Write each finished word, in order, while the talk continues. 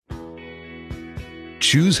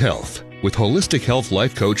Choose Health with holistic health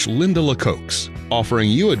life coach Linda LaCoax, offering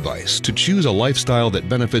you advice to choose a lifestyle that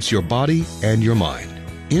benefits your body and your mind.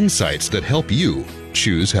 Insights that help you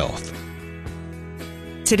choose health.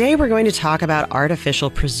 Today we're going to talk about artificial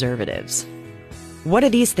preservatives. What do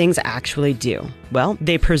these things actually do? Well,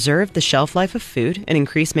 they preserve the shelf life of food and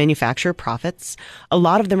increase manufacturer profits. A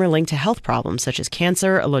lot of them are linked to health problems such as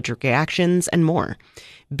cancer, allergic reactions, and more.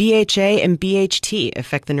 BHA and BHT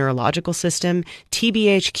affect the neurological system.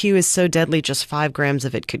 TBHQ is so deadly just 5 grams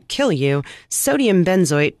of it could kill you. Sodium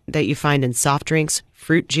benzoate that you find in soft drinks,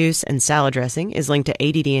 fruit juice, and salad dressing is linked to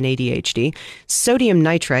ADD and ADHD. Sodium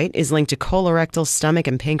nitrite is linked to colorectal, stomach,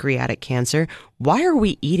 and pancreatic cancer. Why are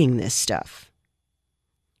we eating this stuff?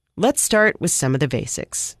 Let's start with some of the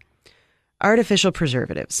basics. Artificial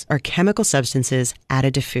preservatives are chemical substances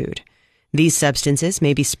added to food. These substances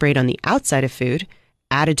may be sprayed on the outside of food,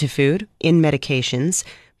 added to food, in medications,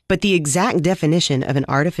 but the exact definition of an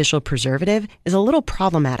artificial preservative is a little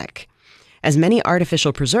problematic, as many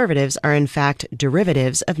artificial preservatives are in fact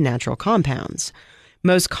derivatives of natural compounds.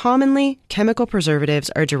 Most commonly, chemical preservatives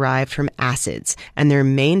are derived from acids, and their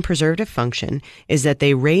main preservative function is that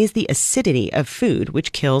they raise the acidity of food,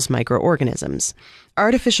 which kills microorganisms.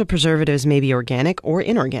 Artificial preservatives may be organic or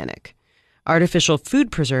inorganic. Artificial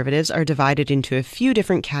food preservatives are divided into a few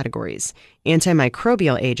different categories: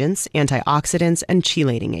 antimicrobial agents, antioxidants, and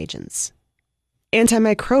chelating agents.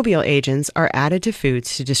 Antimicrobial agents are added to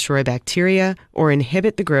foods to destroy bacteria or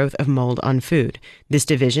inhibit the growth of mold on food. This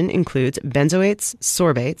division includes benzoates,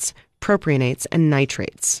 sorbates, propionates, and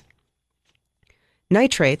nitrates.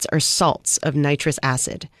 Nitrates are salts of nitrous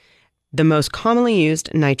acid. The most commonly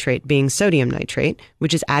used nitrate being sodium nitrate,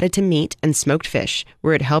 which is added to meat and smoked fish,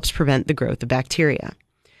 where it helps prevent the growth of bacteria.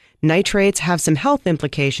 Nitrates have some health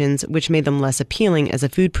implications which made them less appealing as a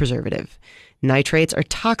food preservative. Nitrates are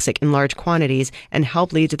toxic in large quantities and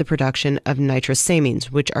help lead to the production of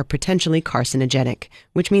nitrosamines, which are potentially carcinogenic,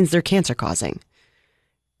 which means they're cancer-causing.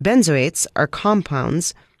 Benzoates are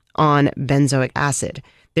compounds on benzoic acid.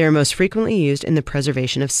 They are most frequently used in the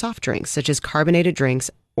preservation of soft drinks, such as carbonated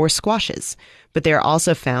drinks or squashes, but they are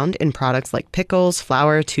also found in products like pickles,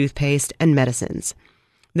 flour, toothpaste, and medicines.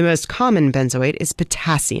 The most common benzoate is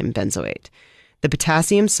potassium benzoate. The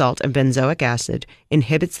potassium salt of benzoic acid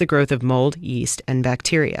inhibits the growth of mold, yeast, and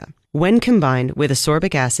bacteria. When combined with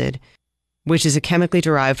ascorbic acid, which is a chemically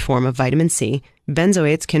derived form of vitamin C,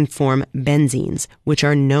 benzoates can form benzenes, which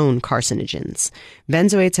are known carcinogens.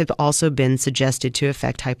 Benzoates have also been suggested to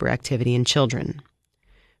affect hyperactivity in children.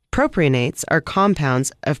 Propionates are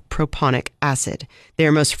compounds of proponic acid. They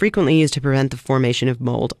are most frequently used to prevent the formation of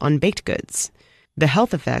mold on baked goods. The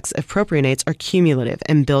health effects of propionates are cumulative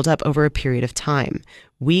and build up over a period of time,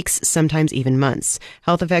 weeks, sometimes even months.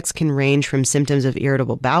 Health effects can range from symptoms of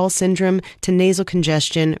irritable bowel syndrome to nasal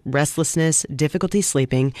congestion, restlessness, difficulty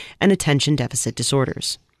sleeping, and attention deficit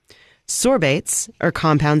disorders. Sorbates are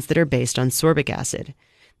compounds that are based on sorbic acid.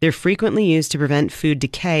 They're frequently used to prevent food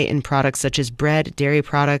decay in products such as bread, dairy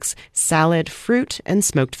products, salad, fruit, and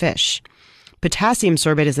smoked fish. Potassium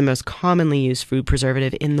sorbate is the most commonly used food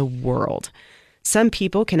preservative in the world. Some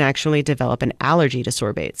people can actually develop an allergy to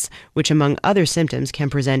sorbates, which among other symptoms can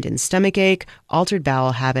present in stomachache, altered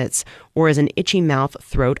bowel habits, or as an itchy mouth,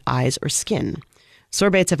 throat, eyes, or skin.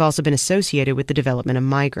 Sorbates have also been associated with the development of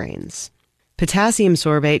migraines. Potassium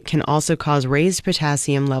sorbate can also cause raised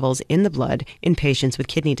potassium levels in the blood in patients with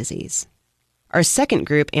kidney disease. Our second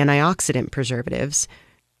group, antioxidant preservatives,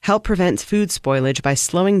 help prevent food spoilage by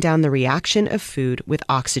slowing down the reaction of food with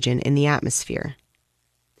oxygen in the atmosphere.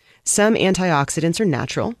 Some antioxidants are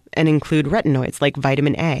natural and include retinoids like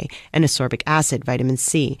vitamin A and ascorbic acid, vitamin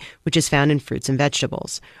C, which is found in fruits and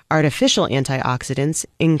vegetables. Artificial antioxidants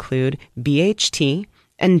include BHT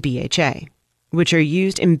and BHA, which are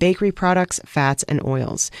used in bakery products, fats, and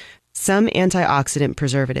oils. Some antioxidant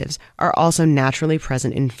preservatives are also naturally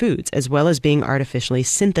present in foods, as well as being artificially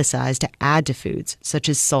synthesized to add to foods, such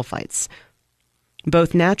as sulfites.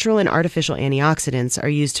 Both natural and artificial antioxidants are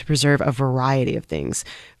used to preserve a variety of things,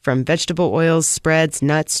 from vegetable oils, spreads,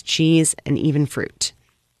 nuts, cheese, and even fruit.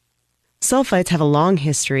 Sulfites have a long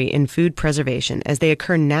history in food preservation as they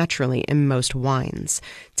occur naturally in most wines.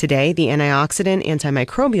 Today, the antioxidant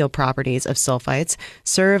antimicrobial properties of sulfites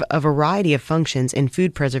serve a variety of functions in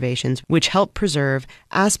food preservations which help preserve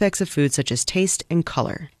aspects of food such as taste and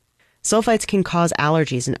color. Sulfites can cause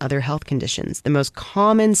allergies and other health conditions. The most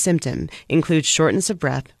common symptom includes shortness of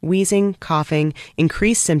breath, wheezing, coughing,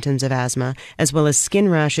 increased symptoms of asthma, as well as skin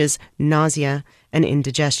rashes, nausea, and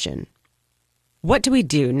indigestion. What do we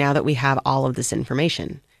do now that we have all of this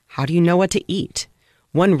information? How do you know what to eat?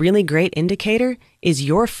 One really great indicator is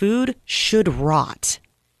your food should rot.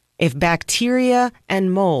 If bacteria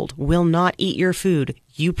and mold will not eat your food,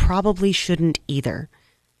 you probably shouldn't either.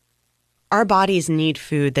 Our bodies need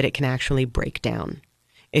food that it can actually break down.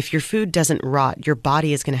 If your food doesn't rot, your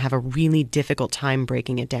body is going to have a really difficult time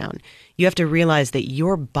breaking it down. You have to realize that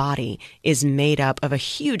your body is made up of a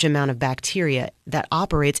huge amount of bacteria that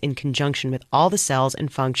operates in conjunction with all the cells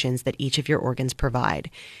and functions that each of your organs provide.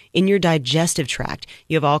 In your digestive tract,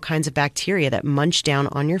 you have all kinds of bacteria that munch down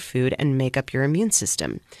on your food and make up your immune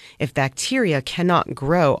system. If bacteria cannot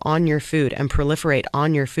grow on your food and proliferate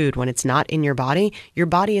on your food when it's not in your body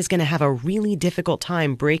is going to have a really difficult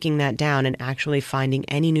time breaking that down and actually finding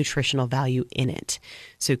any nutritional value in it.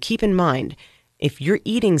 So keep in mind, if you're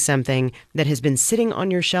eating something that has been sitting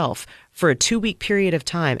on your shelf for a 2-week period of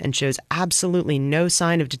time and shows absolutely no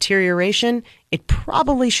sign of deterioration, it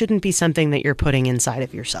probably shouldn't be something that you're putting inside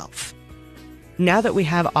of yourself. Now that we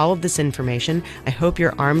have all of this information, I hope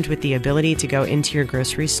you're armed with the ability to go into your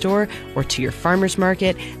grocery store or to your farmer's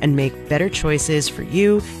market and make better choices for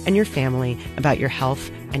you and your family about your health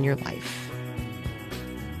and your life.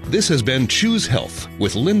 This has been Choose Health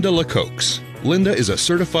with Linda LaCoax. Linda is a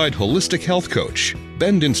certified holistic health coach,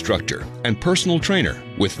 bend instructor, and personal trainer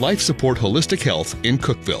with Life Support Holistic Health in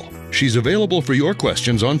Cookeville. She's available for your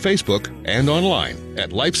questions on Facebook and online at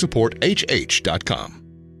lifesupporthh.com.